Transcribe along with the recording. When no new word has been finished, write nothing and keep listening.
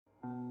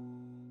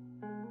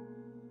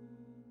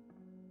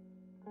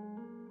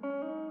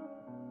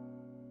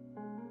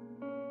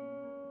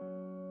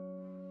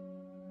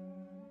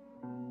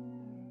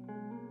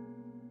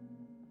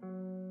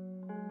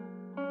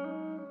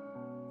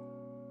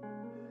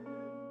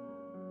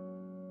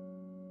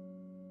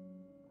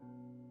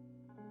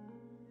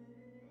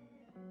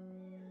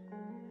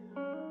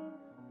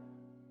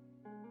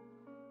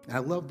And I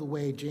love the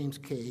way James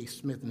K.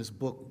 Smith in his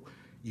book,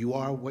 You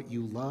Are What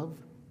You Love,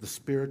 The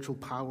Spiritual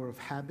Power of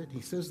Habit,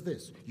 he says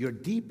this: your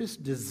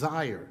deepest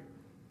desire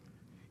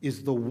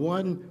is the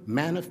one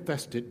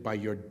manifested by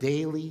your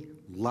daily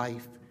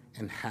life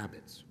and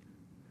habits.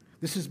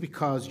 This is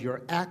because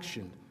your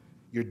action,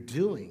 your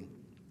doing,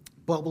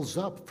 bubbles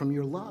up from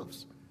your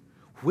loves,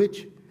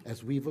 which,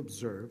 as we've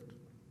observed,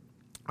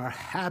 are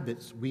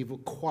habits we've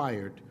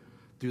acquired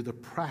through the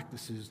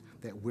practices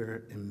that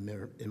we're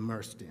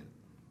immersed in.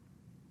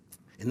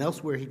 And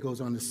elsewhere, he goes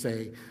on to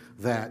say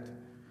that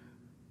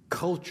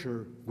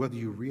culture, whether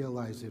you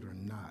realize it or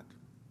not,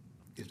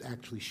 is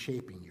actually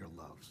shaping your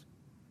loves.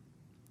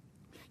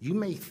 You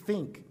may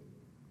think,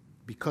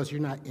 because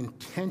you're not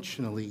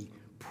intentionally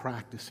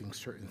practicing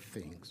certain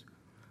things,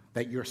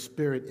 that your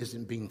spirit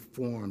isn't being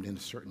formed in a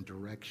certain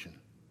direction,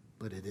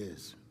 but it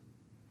is.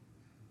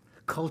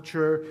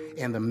 Culture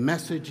and the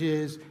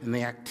messages and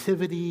the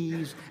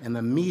activities and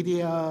the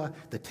media,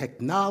 the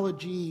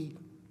technology,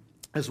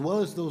 as well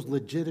as those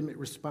legitimate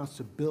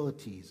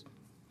responsibilities,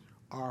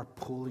 are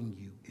pulling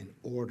you and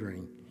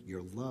ordering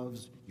your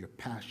loves, your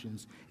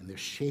passions, and they're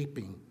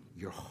shaping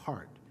your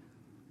heart.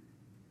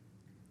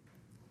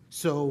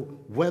 So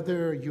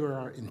whether you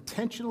are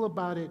intentional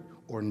about it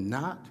or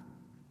not,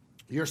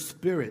 your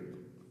spirit,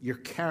 your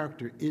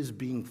character is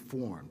being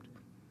formed.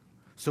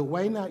 So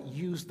why not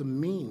use the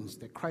means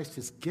that Christ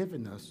has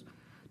given us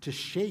to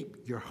shape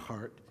your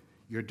heart,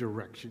 your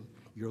direction,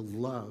 your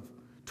love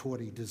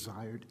toward a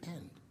desired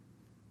end?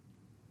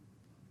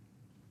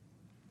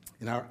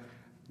 In our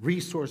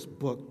resource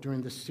book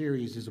during the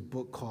series is a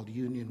book called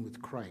Union with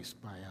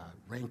Christ by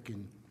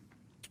Rankin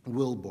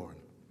Wilbourne.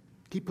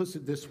 He puts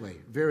it this way,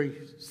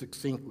 very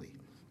succinctly: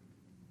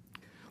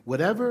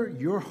 whatever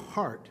your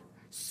heart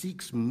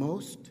seeks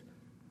most,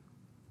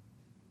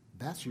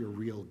 that's your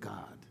real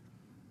God.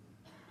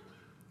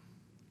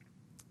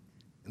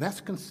 And that's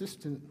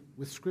consistent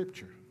with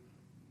Scripture.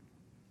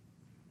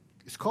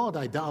 It's called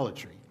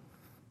idolatry.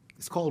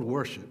 It's called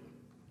worship.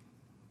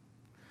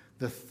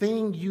 The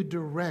thing you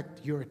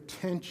direct your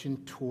attention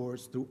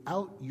towards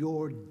throughout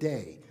your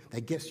day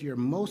that gets your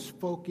most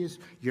focus,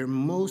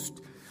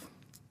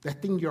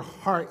 that thing your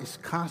heart is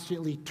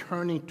constantly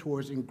turning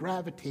towards and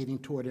gravitating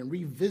toward and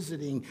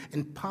revisiting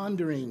and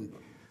pondering,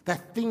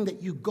 that thing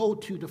that you go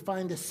to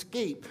find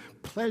escape,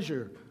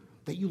 pleasure,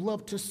 that you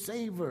love to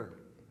savor.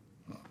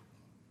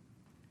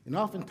 And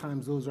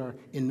oftentimes those are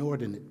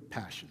inordinate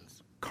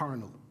passions,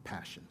 carnal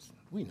passions.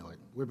 We know it.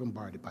 We're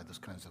bombarded by those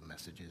kinds of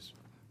messages.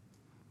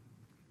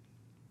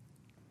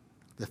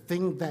 The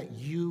thing that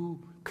you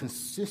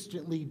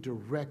consistently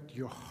direct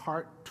your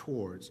heart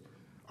towards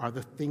are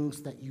the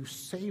things that you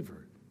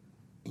savor,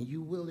 and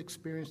you will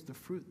experience the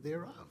fruit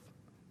thereof.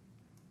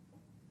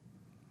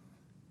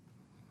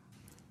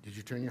 Did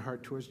you turn your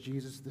heart towards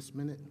Jesus this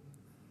minute?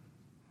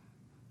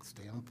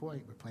 Stay on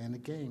point. We're playing the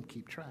game.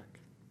 Keep track.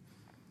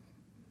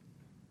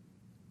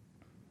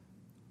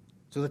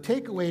 So the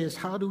takeaway is,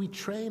 how do we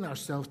train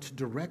ourselves to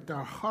direct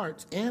our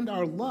hearts and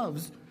our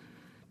loves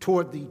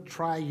toward the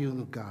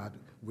triune God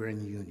we're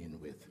in union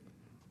with?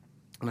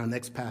 And our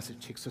next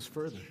passage takes us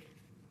further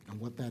on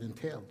what that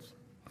entails.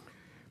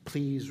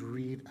 Please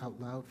read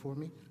out loud for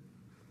me.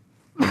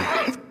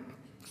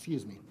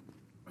 Excuse me.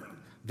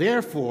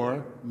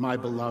 Therefore, my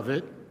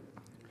beloved,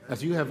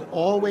 as you have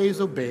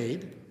always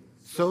obeyed,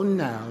 so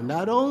now,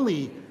 not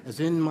only as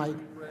in my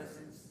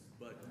presence,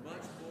 but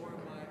much more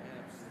in my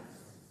absence,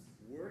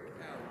 work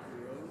out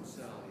your own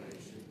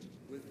salvation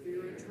with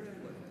fear and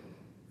trembling,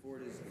 for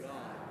it is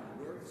God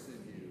who works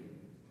in you,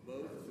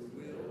 both to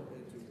will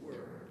and to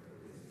work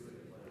with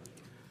good pleasure.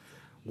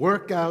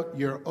 Work out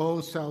your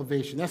own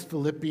salvation. That's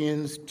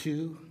Philippians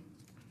 2,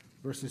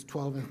 verses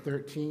 12 and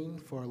 13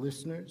 for our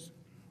listeners.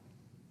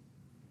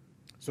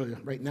 So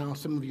right now,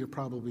 some of you are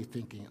probably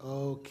thinking,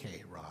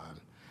 okay, Ron,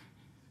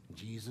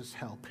 Jesus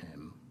help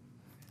him.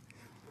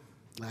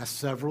 Last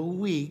several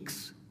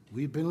weeks,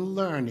 we've been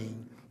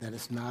learning that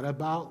it's not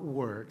about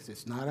works.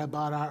 It's not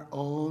about our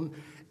own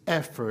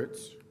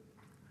efforts.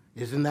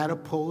 Isn't that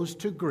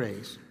opposed to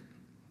grace?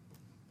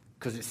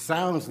 Because it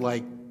sounds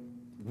like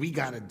we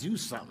got to do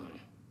something.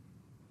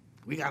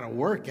 We got to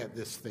work at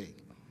this thing.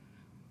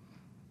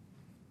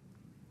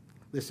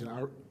 Listen,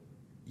 our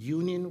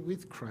union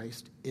with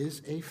Christ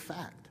is a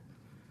fact,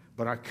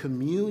 but our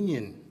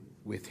communion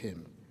with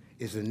him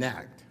is an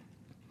act.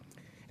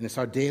 And it's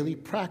our daily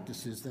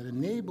practices that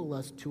enable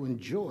us to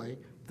enjoy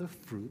the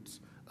fruits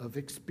of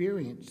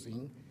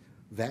experiencing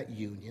that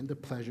union, the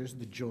pleasures,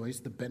 the joys,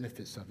 the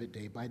benefits of it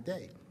day by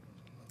day.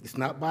 It's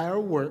not by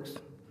our works,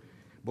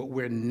 but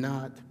we're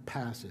not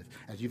passive.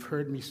 As you've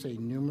heard me say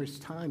numerous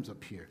times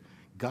up here,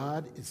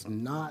 God is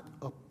not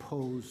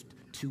opposed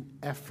to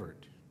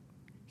effort.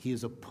 He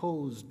is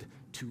opposed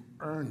to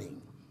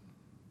earning.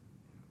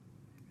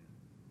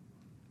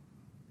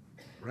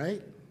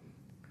 Right?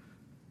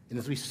 And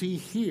as we see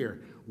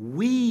here,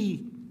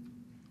 we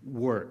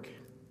work.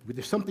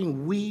 There's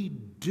something we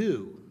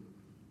do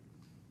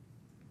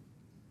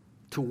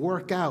to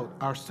work out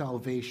our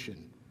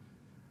salvation.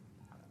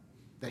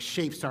 that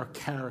shapes our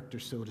character,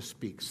 so to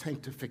speak,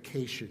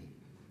 sanctification.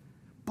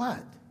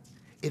 But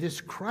it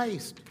is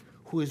Christ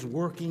who is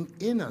working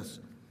in us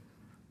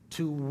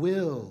to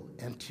will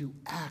and to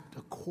act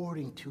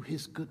according to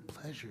his good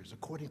pleasures,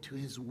 according to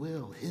his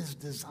will, his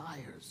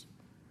desires.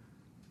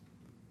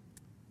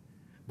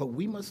 But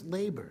we must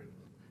labor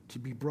to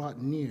be brought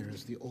near,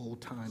 as the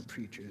old-time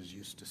preachers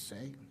used to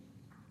say.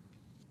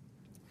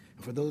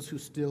 And for those who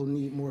still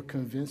need more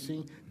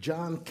convincing,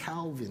 John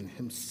Calvin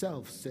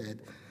himself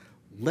said,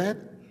 "Let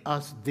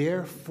us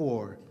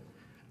therefore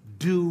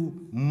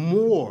do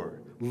more,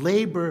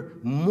 labor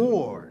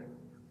more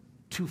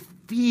to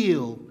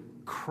feel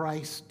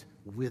Christ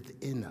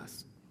within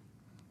us."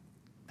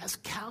 That's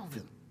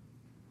Calvin,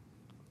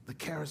 the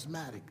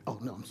charismatic. Oh,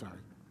 no, I'm sorry.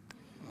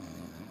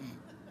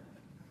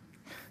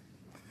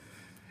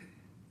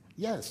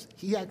 Yes,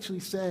 he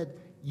actually said,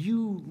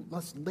 you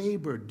must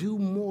labor to do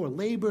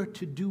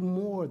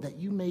more, that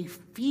you may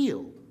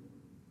feel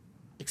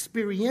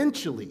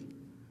experientially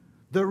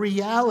the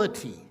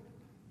reality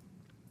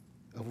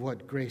of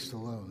what grace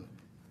alone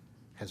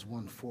has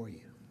won for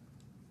you.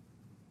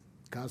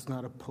 God's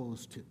not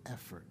opposed to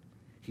effort.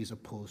 He's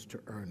opposed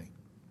to earning.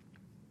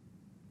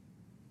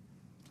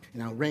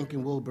 Now,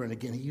 Rankin Wilburn,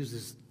 again, he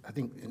uses, I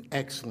think, an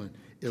excellent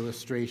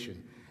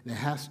illustration. And it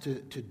has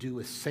to do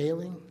with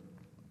sailing.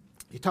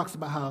 He talks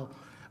about how,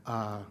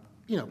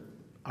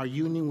 our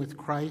union with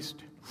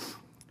Christ,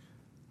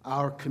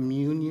 our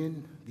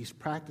communion, these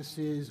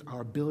practices,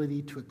 our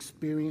ability to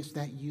experience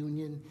that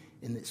union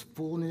in its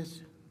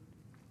fullness.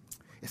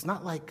 It's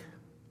not like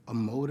a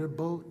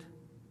motorboat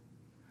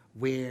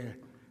where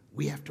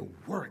we have to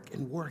work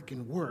and work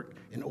and work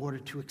in order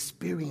to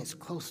experience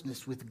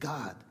closeness with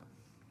God.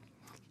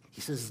 He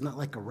says it's not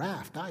like a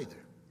raft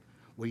either,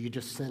 where you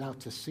just set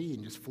out to sea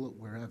and just float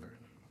wherever.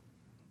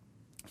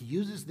 He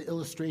uses the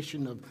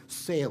illustration of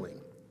sailing,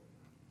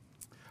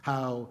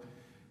 how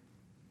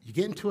you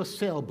get into a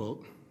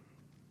sailboat.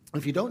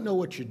 If you don't know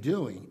what you're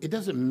doing, it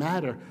doesn't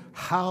matter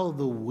how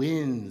the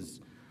winds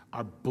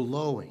are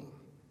blowing.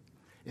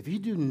 If you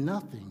do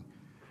nothing,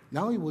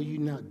 not only will you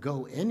not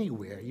go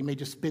anywhere, you may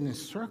just spin in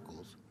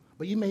circles,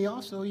 but you may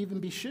also even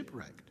be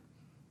shipwrecked.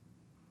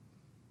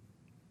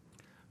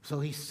 So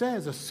he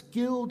says a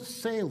skilled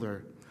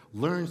sailor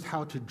learns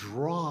how to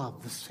draw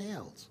the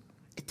sails.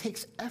 It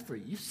takes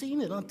effort. You've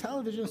seen it on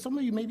television. Some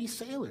of you may be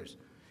sailors.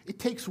 It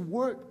takes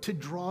work to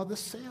draw the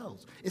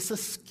sails. It's a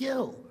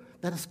skill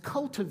that is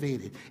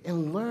cultivated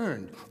and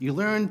learned. You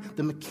learn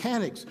the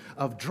mechanics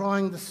of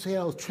drawing the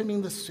sails,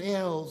 trimming the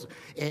sails,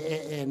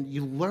 and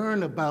you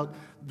learn about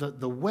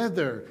the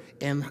weather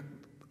and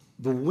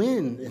the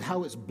wind and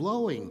how it's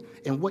blowing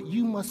and what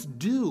you must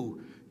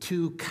do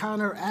to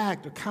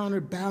counteract or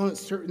counterbalance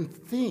certain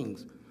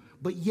things.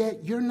 But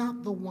yet, you're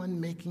not the one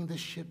making the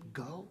ship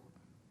go.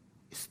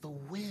 It's the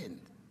wind.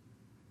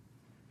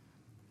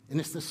 And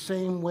it's the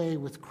same way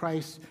with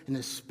Christ and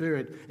his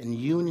Spirit and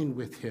union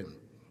with him.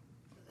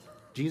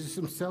 Jesus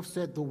himself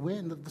said the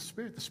wind of the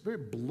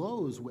Spirit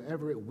blows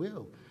wherever it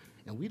will,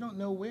 and we don't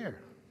know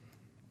where.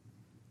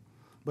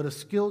 But a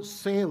skilled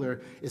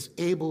sailor is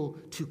able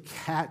to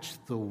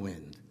catch the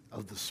wind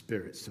of the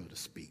Spirit, so to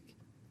speak,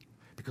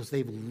 because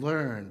they've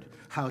learned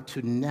how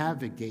to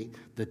navigate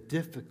the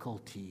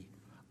difficulty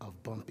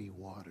of bumpy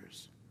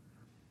waters.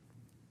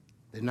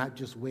 They're not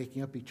just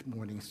waking up each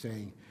morning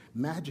saying,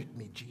 "Magic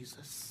me,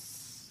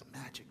 Jesus,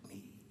 magic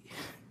me."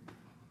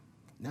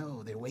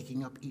 No, they're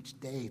waking up each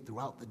day,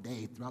 throughout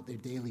their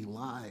daily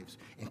lives,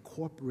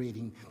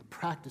 incorporating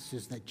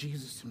practices that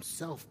Jesus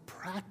himself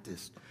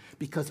practiced.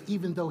 Because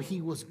even though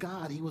he was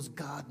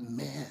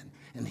God-man,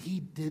 and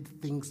he did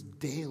things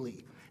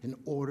daily in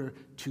order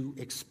to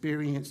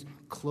experience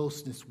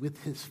closeness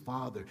with his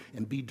Father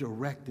and be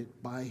directed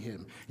by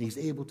him. And he's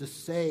able to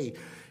say,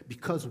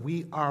 because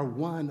we are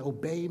one,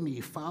 obey me,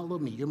 follow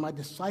me, you're my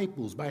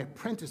disciples, my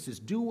apprentices,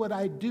 do what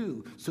I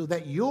do, so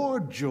that your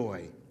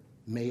joy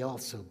may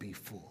also be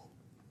full.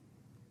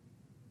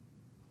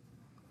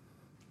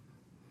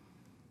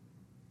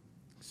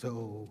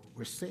 So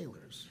we're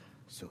sailors,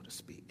 so to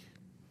speak.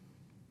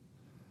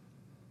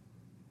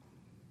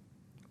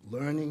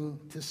 Learning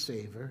to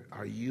savor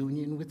our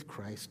union with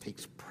Christ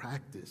takes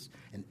practice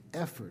and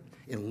effort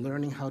in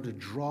learning how to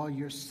draw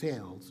your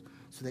sails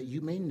so that you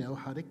may know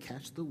how to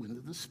catch the wind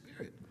of the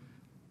Spirit.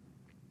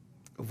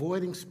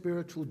 Avoiding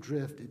spiritual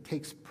drift, it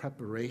takes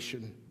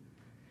preparation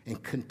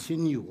and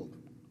continual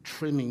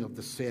trimming of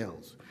the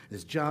sails.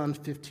 As John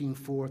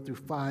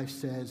 15:4-5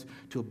 says,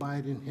 to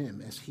abide in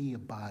him as he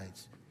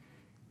abides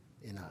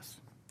in us.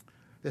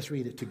 Let's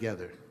read it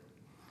together.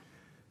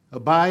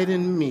 Abide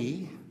in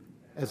me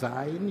as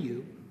I in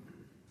you.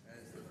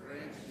 As the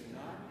branch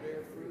cannot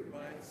bear fruit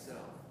by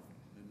itself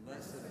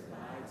unless it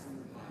abides in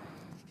the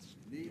vine,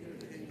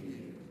 neither can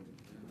you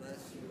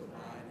unless you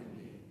abide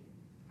in me.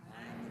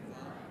 I am the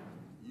vine,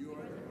 you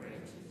are the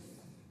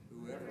branches.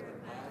 Whoever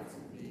abides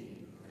in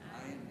me and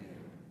I in him,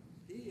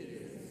 he it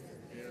is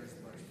that bears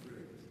much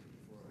fruit.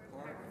 For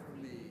apart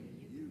from me,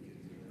 you can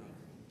do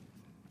nothing.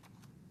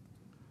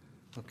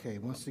 Okay,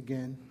 once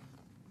again,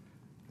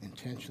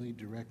 Intentionally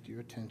direct your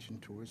attention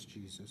towards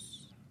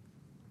Jesus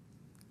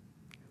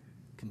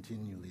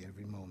continually,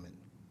 every moment,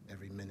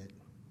 every minute.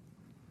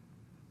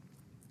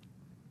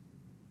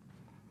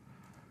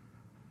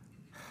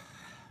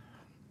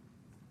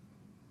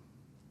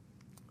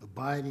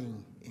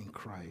 Abiding in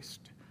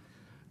Christ,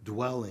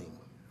 dwelling,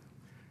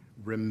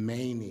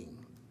 remaining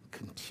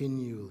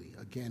continually.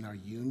 Again, our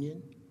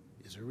union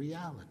is a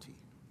reality,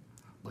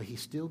 but he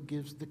still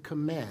gives the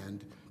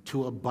command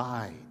to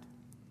abide,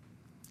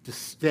 to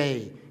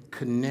stay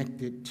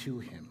connected to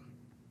him.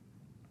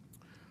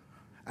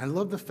 I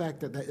love the fact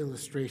that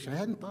illustration, I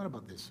hadn't thought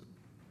about this.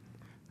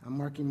 I'm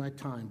marking my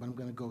time, but I'm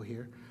going to go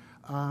here.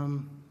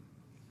 The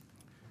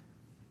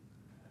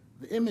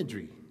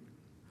imagery,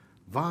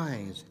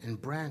 vines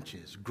and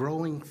branches,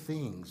 growing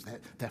things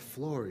that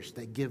flourish,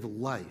 that give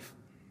life.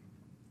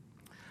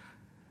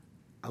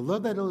 I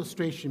love that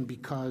illustration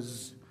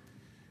because,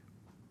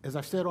 as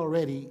I've said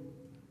already,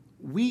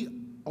 we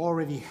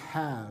already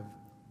have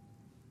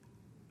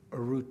a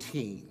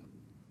routine,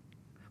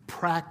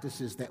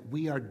 practices that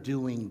we are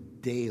doing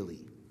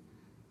daily.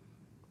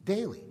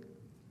 Daily.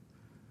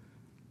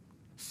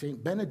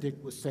 St.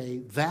 Benedict would say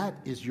that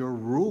is your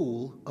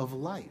rule of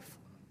life.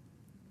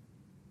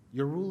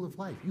 Your rule of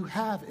life. You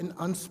have an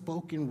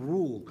unspoken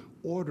rule,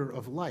 order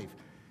of life.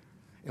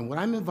 And what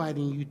I'm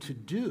inviting you to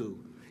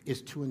do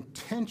is to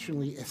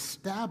intentionally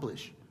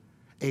establish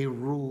a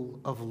rule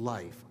of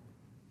life.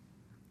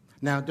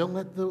 Now, don't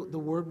let the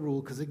word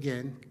rule, because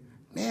again,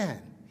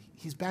 man,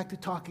 he's back to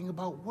talking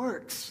about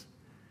works.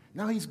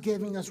 Now he's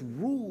giving us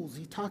rules.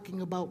 He's talking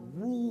about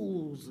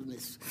rules, and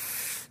it's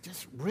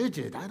just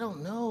rigid. I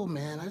don't know,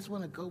 man. I just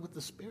want to go with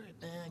the Spirit,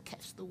 man.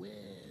 Catch the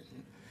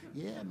wind.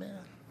 Yeah, man.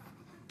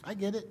 I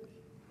get it.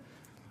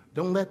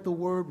 Don't let the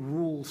word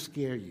rule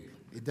scare you.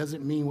 It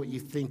doesn't mean what you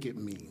think it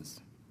means.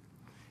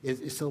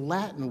 It's a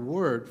Latin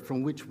word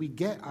from which we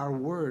get our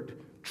word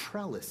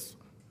trellis.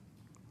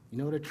 You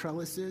know what a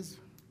trellis is?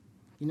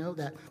 You know,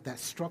 that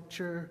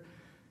structure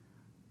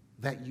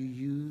that you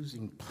use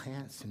in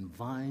plants and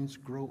vines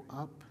grow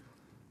up?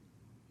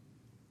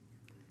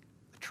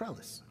 A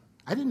trellis.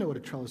 I didn't know what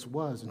a trellis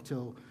was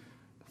until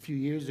a few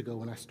years ago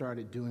when I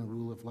started doing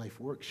Rule of Life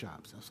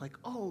workshops. I was like,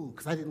 oh,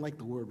 because I didn't like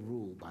the word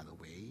rule, by the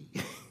way,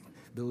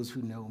 those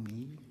who know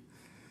me.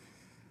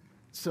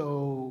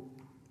 So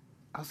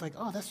I was like,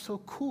 oh, that's so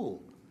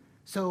cool.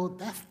 So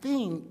that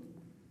thing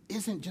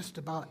isn't just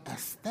about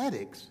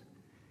aesthetics.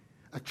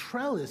 A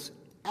trellis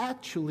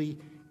actually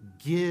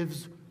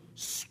gives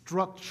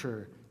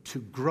structure to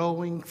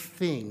growing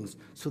things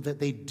so that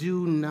they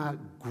do not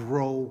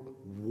grow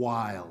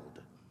wild.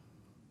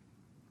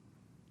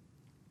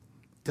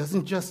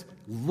 Doesn't just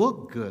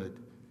look good.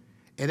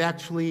 It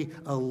actually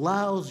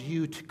allows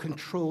you to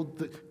control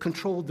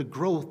the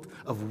growth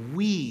of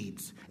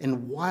weeds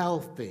and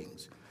wild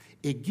things.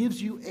 It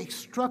gives you a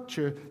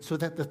structure so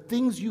that the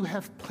things you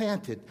have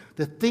planted,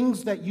 the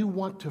things that you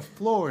want to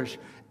flourish,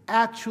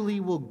 actually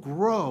will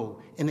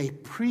grow in a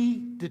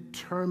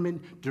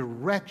predetermined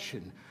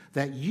direction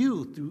that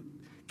you, through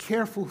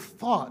careful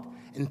thought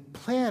and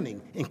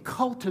planning and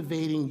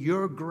cultivating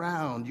your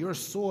ground, your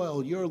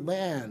soil, your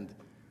land,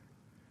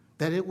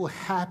 that it will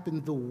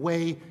happen the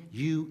way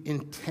you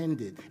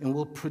intended and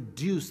will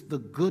produce the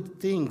good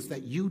things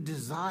that you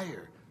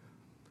desire.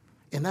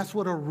 And that's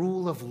what a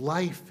rule of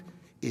life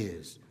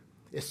is.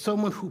 It's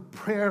someone who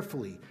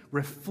prayerfully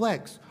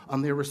reflects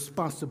on their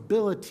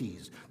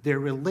responsibilities, their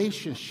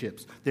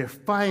relationships, their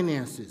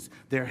finances,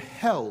 their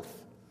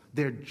health,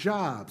 their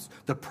jobs,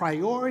 the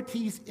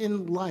priorities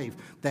in life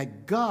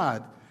that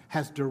God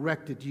has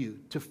directed you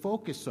to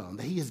focus on,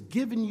 that he has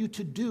given you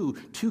to do,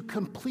 to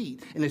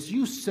complete. And it's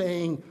you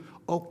saying,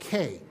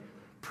 okay,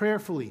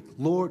 prayerfully,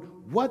 Lord,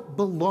 what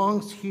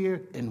belongs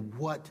here and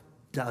what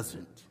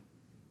doesn't?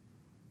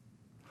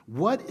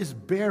 What is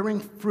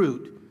bearing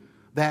fruit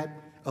that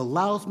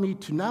allows me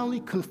to not only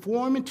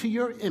conform into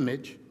your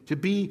image, to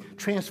be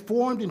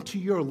transformed into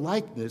your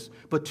likeness,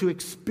 but to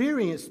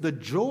experience the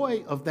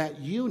joy of that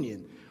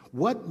union?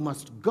 What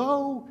must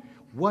go,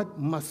 what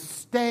must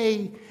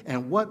stay,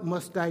 and what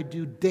must I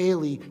do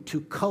daily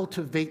to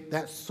cultivate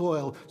that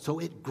soil so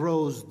it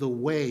grows the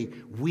way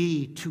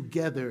we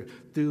together,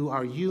 through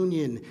our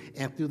union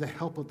and through the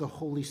help of the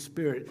Holy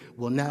Spirit,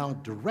 will now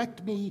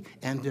direct me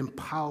and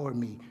empower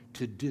me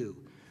to do?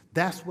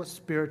 That's what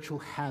spiritual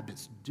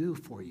habits do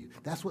for you.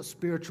 That's what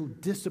spiritual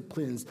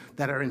disciplines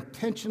that are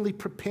intentionally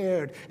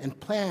prepared and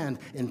planned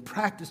and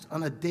practiced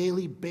on a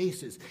daily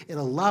basis. It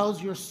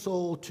allows your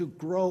soul to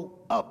grow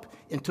up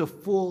into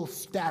full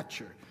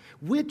stature,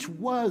 which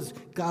was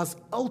God's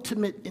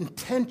ultimate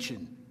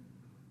intention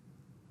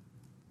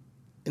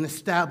in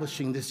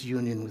establishing this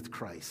union with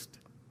Christ.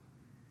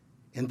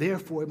 And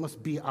therefore, it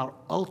must be our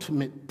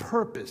ultimate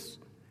purpose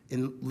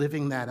in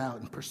living that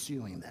out and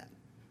pursuing that.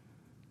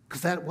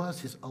 Because that was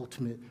his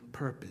ultimate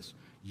purpose.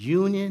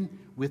 Union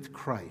with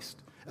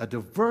Christ. a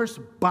diverse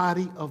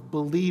body of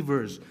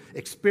believers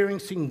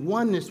experiencing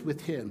oneness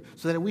with him,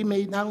 so that we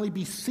may not only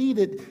be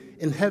seated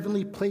in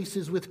heavenly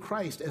places with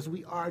Christ as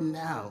we are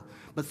now,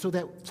 but so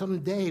that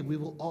someday we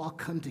will all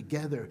come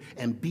together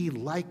and be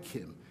like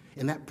him.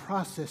 And that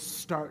process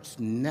starts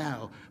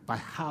now by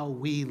how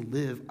we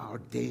live our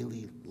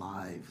daily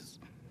lives.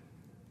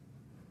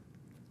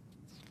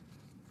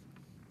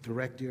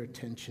 Direct your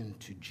attention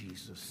to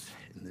Jesus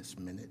in this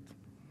minute.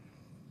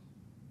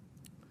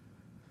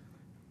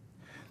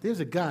 There's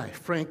a guy,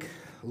 Frank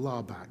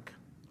Laubach.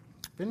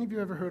 Have any of you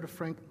ever heard of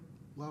Frank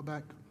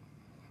Laubach?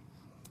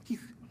 He's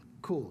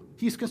cool.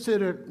 He's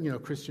considered, a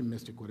Christian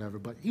mystic, whatever,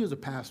 but he was a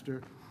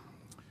pastor.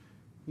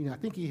 I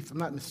think if I'm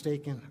not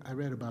mistaken, I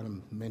read about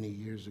him many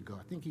years ago.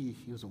 I think he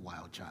was a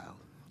wild child,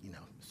 at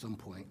some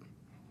point.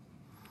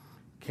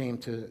 Came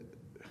to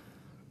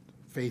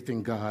faith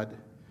in God.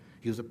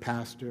 He was a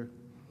pastor,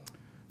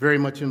 very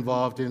much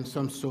involved in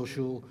some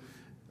social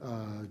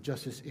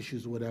justice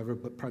issues or whatever,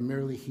 but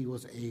primarily he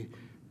was a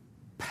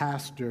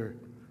pastor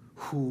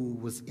who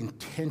was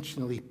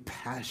intentionally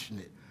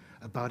passionate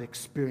about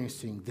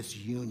experiencing this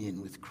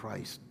union with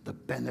Christ, the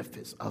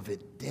benefits of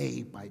it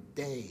day by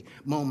day,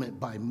 moment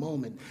by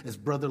moment. As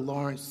Brother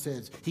Lawrence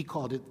says, he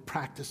called it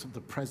practice of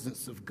the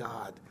presence of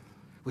God,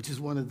 which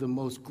is one of the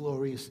most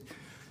glorious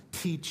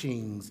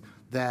teachings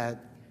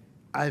that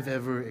I've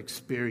ever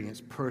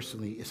experienced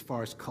personally as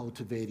far as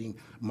cultivating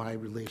my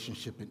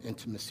relationship and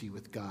intimacy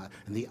with God.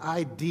 And the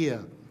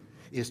idea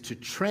is to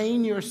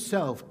train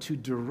yourself to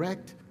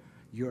direct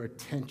your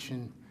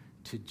attention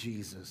to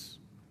Jesus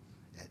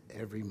at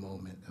every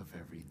moment of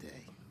every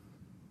day.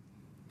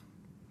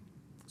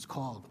 It's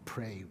called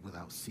pray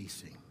without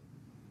ceasing.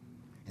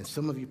 And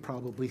some of you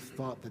probably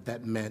thought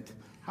that meant,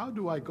 how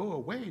do I go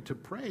away to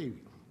pray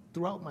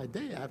throughout my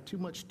day? I have too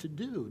much to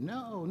do.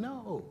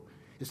 No.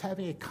 It's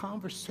having a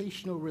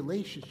conversational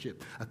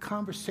relationship, a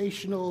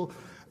conversational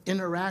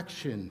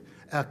interaction,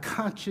 a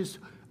conscious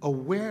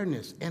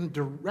awareness and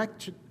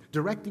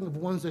directing of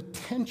one's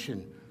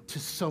attention to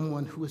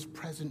someone who is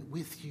present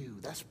with you.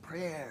 That's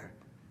prayer.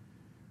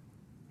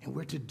 And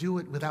we're to do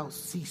it without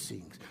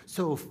ceasing.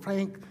 So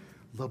Frank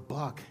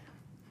Laubach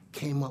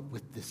came up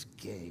with this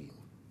game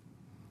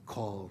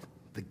called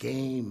the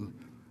Game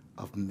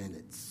of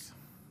Minutes.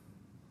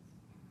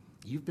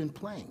 You've been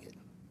playing it,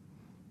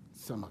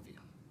 some of you.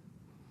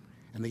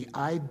 And the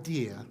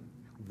idea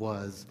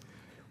was,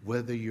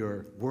 whether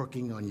you're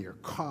working on your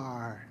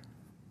car,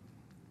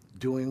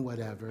 doing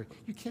whatever,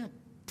 you can't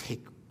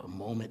take a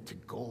moment to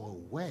go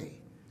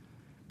away.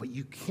 But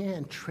you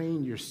can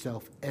train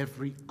yourself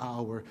every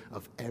hour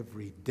of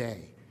every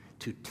day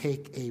to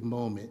take a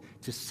moment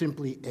to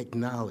simply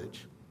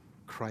acknowledge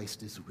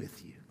Christ is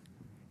with you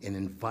and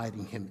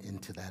inviting him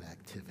into that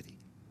activity.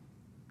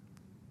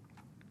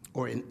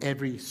 Or in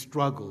every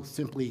struggle,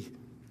 simply,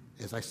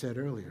 as I said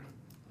earlier,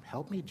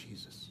 help me,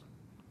 Jesus.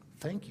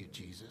 Thank you,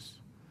 Jesus.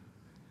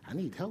 I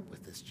need help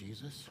with this,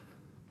 Jesus.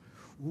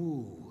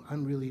 Ooh,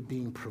 I'm really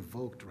being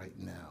provoked right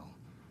now.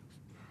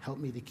 Help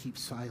me to keep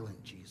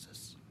silent,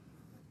 Jesus.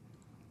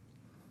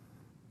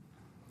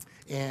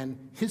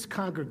 And his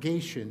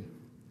congregation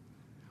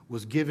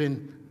was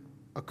given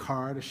a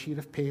card, a sheet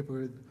of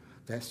paper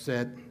that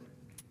said,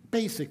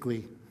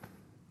 basically,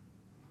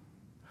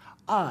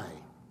 I,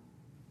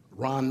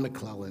 Ron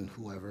McClellan,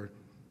 whoever,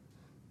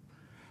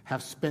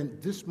 have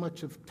spent this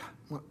much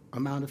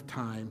amount of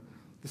time,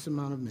 this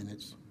amount of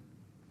minutes,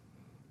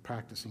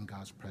 practicing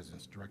God's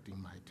presence, directing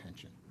my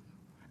attention.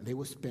 And they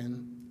would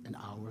spend an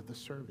hour of the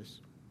service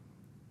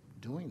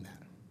doing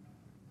that.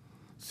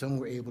 Some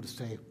were able to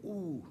say,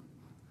 ooh,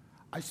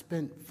 I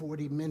spent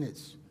 40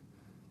 minutes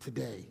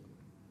today,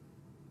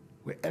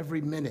 where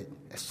every minute,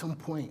 at some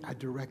point, I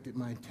directed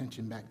my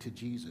attention back to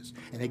Jesus.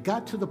 And it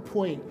got to the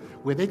point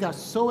where they got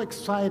so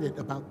excited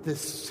about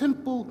this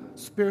simple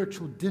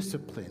spiritual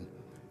discipline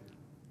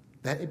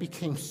that it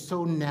became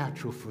so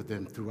natural for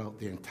them throughout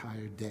their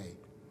entire day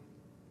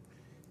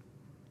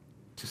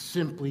to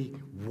simply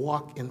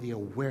walk in the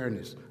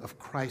awareness of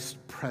Christ's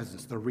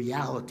presence, the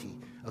reality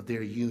of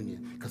their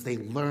union, because they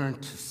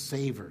learned to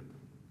savor.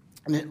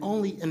 And it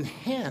only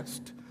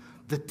enhanced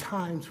the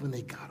times when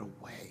they got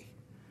away.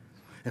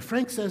 And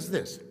Frank says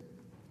this.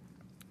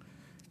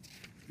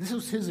 This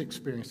was his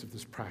experience of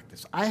this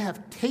practice. I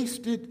have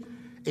tasted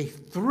a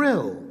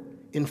thrill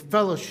in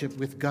fellowship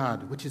with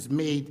God, which has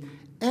made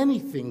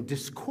anything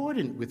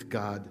discordant with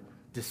God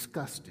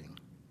disgusting.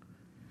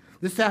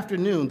 This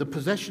afternoon, the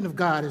possession of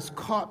God has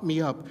caught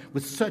me up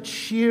with such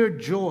sheer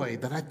joy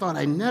that I thought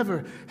I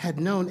never had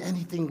known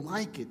anything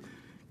like it.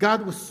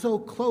 God was so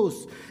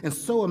close and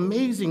so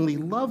amazingly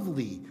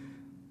lovely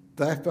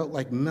that I felt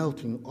like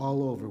melting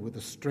all over with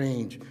a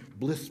strange,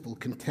 blissful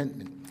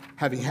contentment,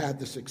 having had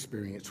this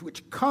experience,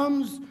 which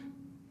comes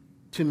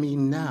to me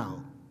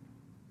now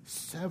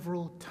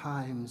several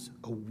times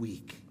a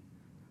week.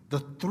 The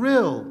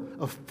thrill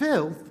of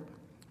filth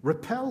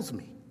repels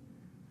me,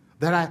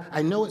 that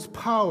I know its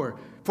power,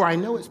 for I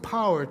know its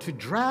power to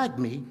drag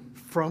me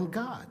from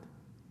God.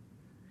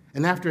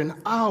 And after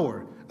an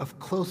hour of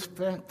close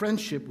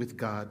friendship with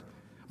God,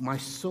 my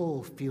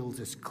soul feels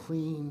as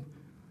clean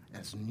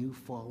as new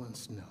fallen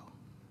snow.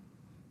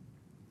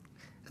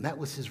 And that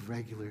was his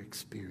regular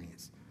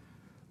experience,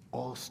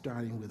 all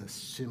starting with a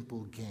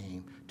simple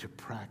game to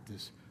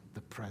practice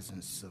the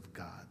presence of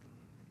God.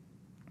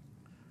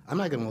 I'm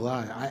not going to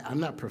lie, I'm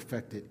not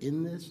perfected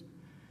in this,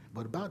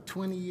 but about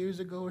 20 years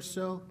ago or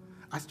so,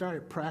 I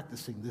started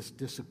practicing this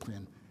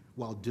discipline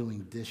while doing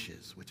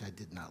dishes, which I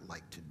did not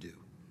like to do.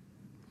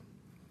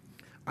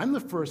 I'm the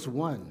first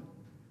one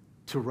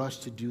to rush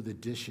to do the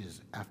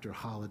dishes after a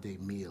holiday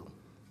meal,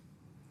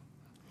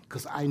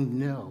 because I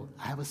know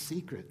I have a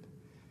secret.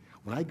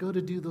 When I go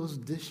to do those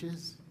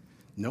dishes,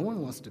 no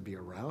one wants to be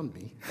around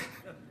me.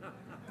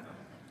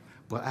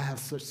 But I have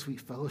such sweet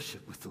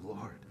fellowship with the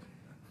Lord.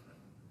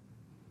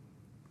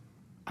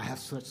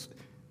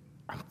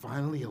 I'm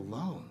finally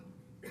alone.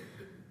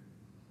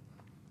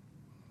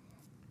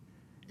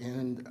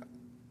 And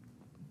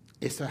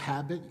it's a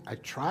habit I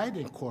try to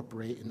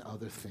incorporate in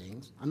other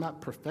things. I'm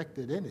not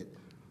perfected in it,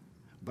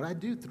 but I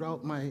do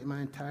throughout my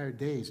entire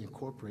days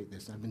incorporate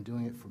this. I've been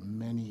doing it for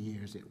many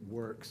years. It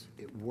works.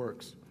 It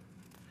works.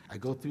 I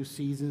go through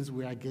seasons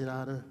where I get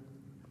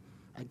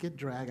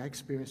drag. I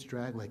experience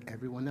drag like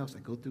everyone else.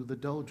 I go through the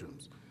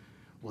doldrums.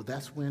 Well,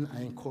 that's when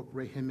I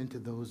incorporate him into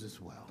those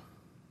as well.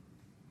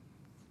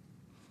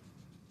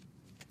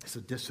 It's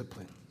a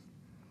discipline.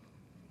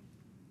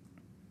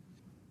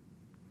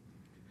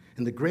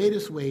 And the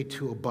greatest way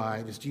to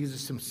abide, as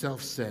Jesus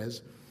himself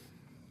says,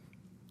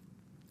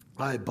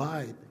 I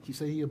abide. He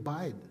said he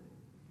abide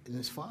in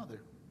his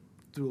Father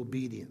through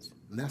obedience.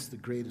 And that's the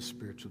greatest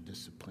spiritual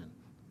discipline,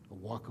 a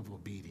walk of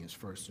obedience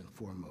first and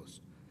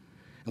foremost.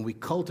 And we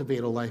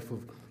cultivate a life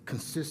of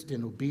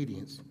consistent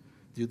obedience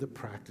through the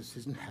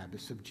practices and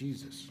habits of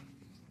Jesus.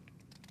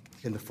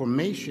 And the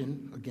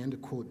formation, again to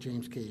quote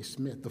James K.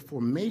 Smith, the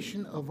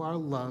formation of our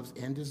loves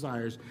and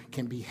desires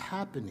can be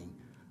happening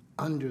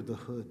under the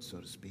hood, so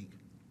to speak,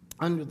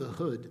 under the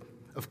hood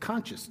of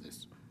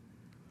consciousness.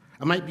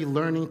 I might be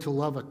learning to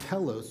love a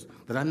telos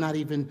that I'm not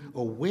even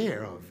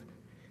aware of,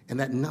 and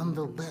that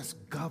nonetheless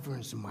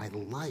governs my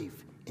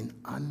life in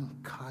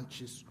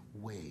unconscious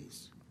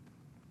ways.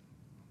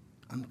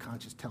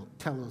 Unconscious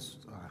telos.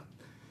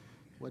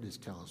 What is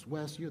telos?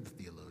 Wes, you're the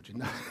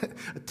theologian.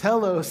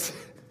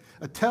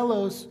 A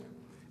telos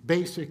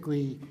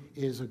basically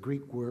is a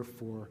Greek word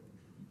for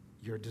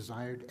your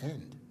desired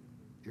end,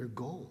 your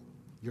goal,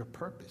 your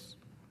purpose.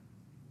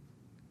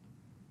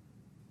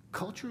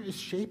 Culture is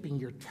shaping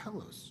your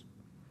telos.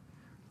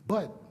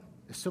 But,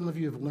 as some of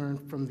you have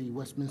learned from the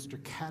Westminster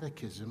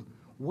Catechism,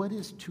 what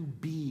is to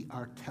be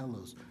our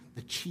telos,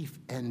 the chief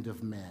end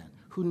of man?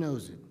 Who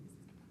knows it?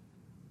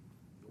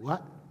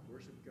 What?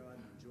 Worship God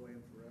and enjoy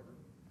him forever.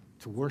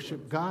 To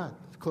worship God.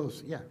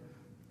 Close, yeah.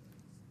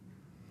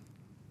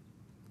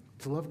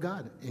 To love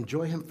God,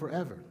 enjoy him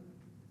forever.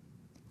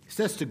 It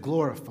says to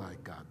glorify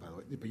God, by the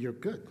way, but you're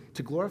good.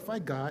 To glorify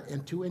God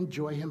and to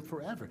enjoy him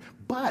forever.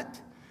 But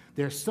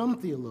there are some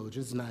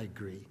theologians, and I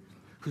agree,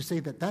 who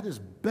say that that is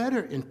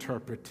better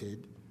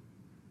interpreted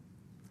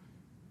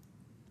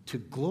to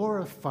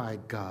glorify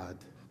God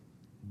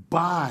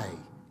by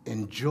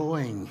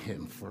enjoying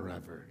him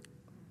forever.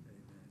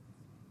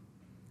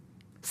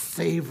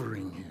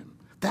 Savoring him.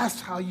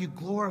 That's how you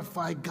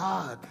glorify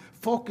God,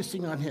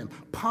 focusing on him,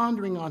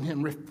 pondering on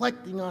him,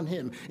 reflecting on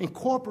him,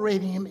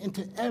 incorporating him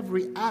into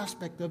every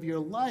aspect of your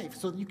life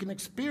so that you can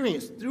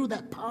experience through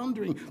that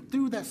pondering,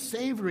 through that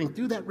savoring,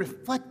 through that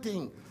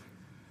reflecting,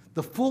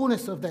 the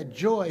fullness of that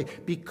joy,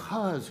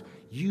 because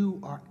you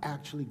are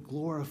actually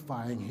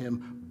glorifying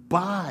him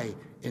by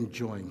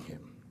enjoying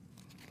him.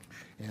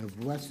 And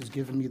Wes has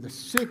given me the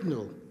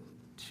signal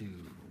to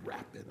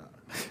wrap it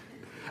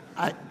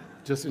up.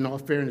 Just in all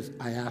fairness,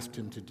 I asked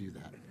him to do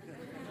that.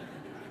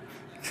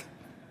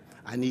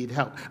 I need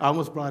help. I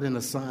almost brought in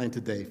a sign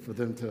today for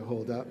them to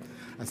hold up.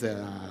 I said,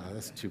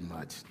 that's too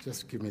much.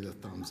 Just give me the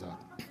thumbs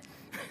up.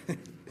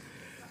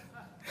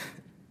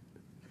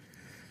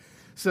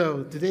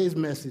 So today's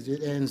message,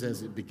 it ends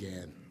as it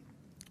began,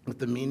 with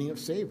the meaning of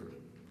savor.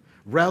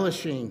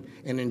 Relishing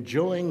and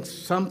enjoying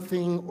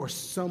something or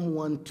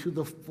someone to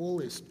the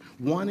fullest,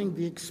 wanting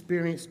the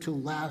experience to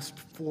last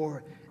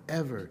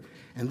forever.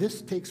 And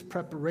this takes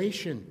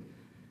preparation.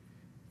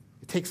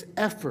 It takes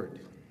effort.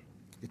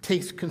 It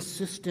takes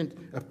consistent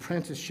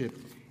apprenticeship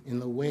in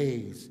the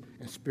ways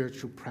and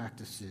spiritual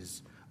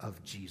practices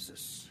of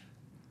Jesus.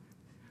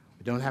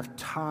 We don't have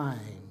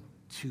time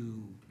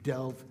to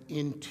delve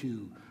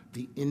into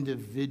the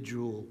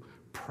individual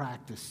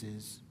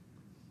practices,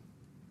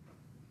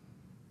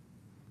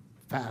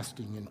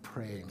 fasting and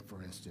praying,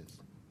 for instance,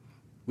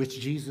 which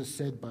Jesus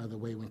said, by the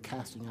way, when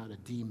casting out a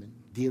demon,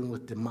 dealing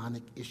with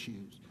demonic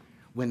issues.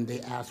 When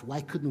they asked, why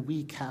couldn't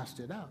we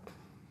cast it out?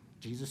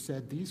 Jesus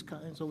said, these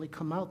kinds only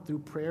come out through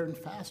prayer and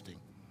fasting.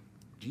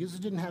 Jesus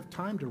didn't have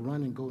time to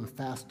run and go and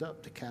fast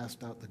up to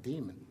cast out the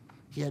demon.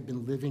 He had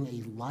been living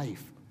a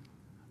life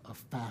of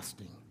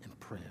fasting and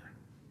prayer.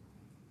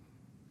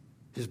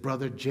 His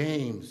brother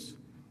James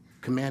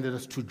commanded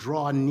us to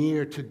draw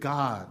near to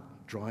God,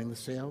 drawing the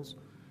sails,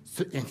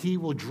 and he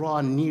will draw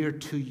near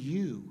to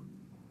you.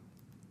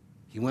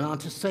 He went on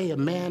to say, a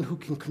man who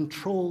can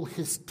control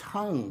his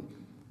tongue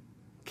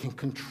can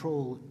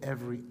control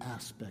every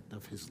aspect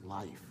of his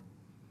life.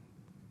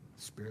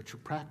 Spiritual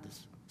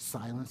practice,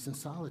 silence and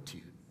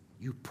solitude.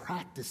 You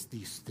practice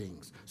these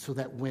things so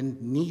that when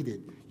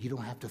needed, you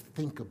don't have to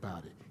think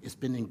about it. It's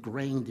been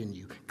ingrained in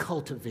you,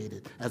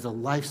 cultivated as a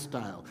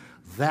lifestyle.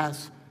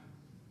 That's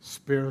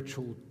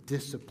spiritual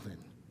discipline.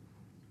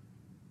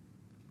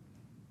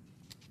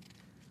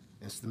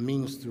 It's the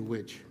means through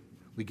which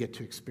we get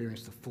to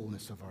experience the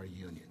fullness of our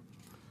union.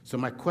 So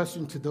my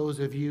question to those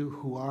of you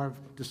who are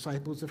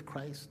disciples of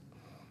Christ,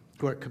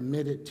 who are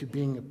committed to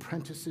being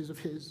apprentices of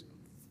his,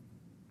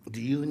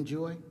 do you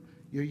enjoy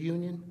your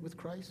union with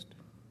Christ?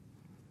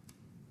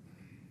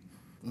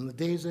 In the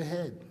days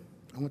ahead,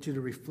 I want you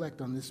to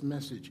reflect on this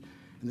message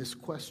and this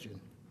question.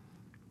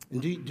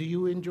 And do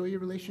you enjoy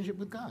your relationship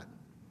with God?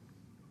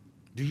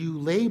 Do you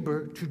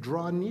labor to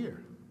draw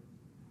near?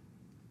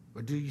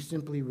 Or do you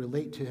simply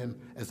relate to him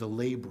as a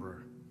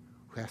laborer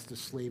who has to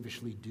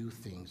slavishly do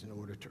things in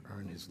order to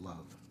earn his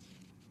love?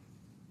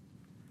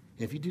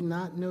 And if you do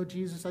not know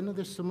Jesus, I know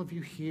there's some of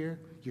you here,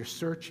 you're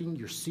searching,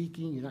 you're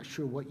seeking, you're not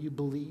sure what you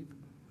believe.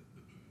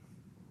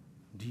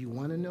 Do you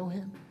want to know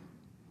him?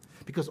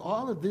 Because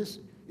all of this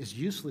is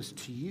useless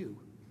to you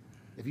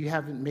if you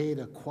haven't made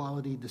a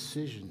quality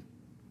decision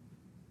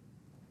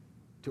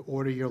to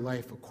order your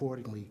life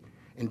accordingly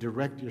and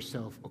direct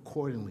yourself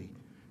accordingly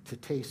to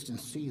taste and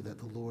see that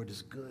the Lord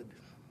is good,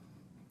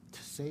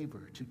 to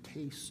savor, to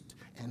taste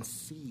and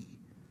see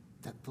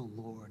that the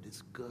Lord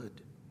is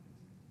good.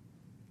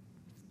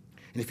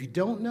 And if you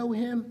don't know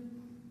him,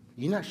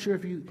 you're not sure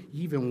if you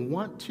even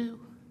want to,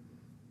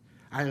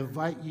 I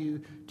invite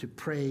you to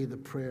pray the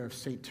prayer of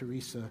St.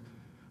 Teresa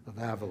of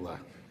Avila.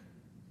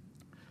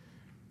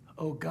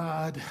 Oh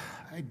God,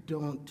 I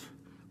don't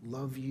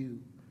love you.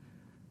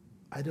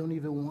 I don't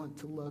even want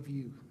to love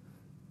you,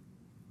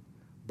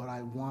 but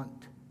I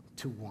want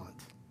to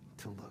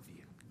love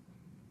you.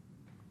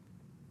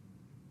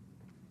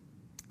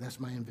 That's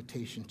my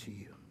invitation to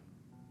you.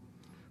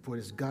 For it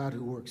is God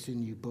who works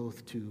in you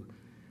both to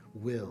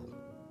will,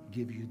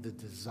 give you the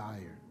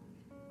desire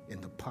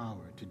and the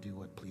power to do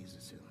what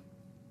pleases him.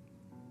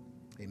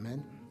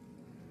 Amen.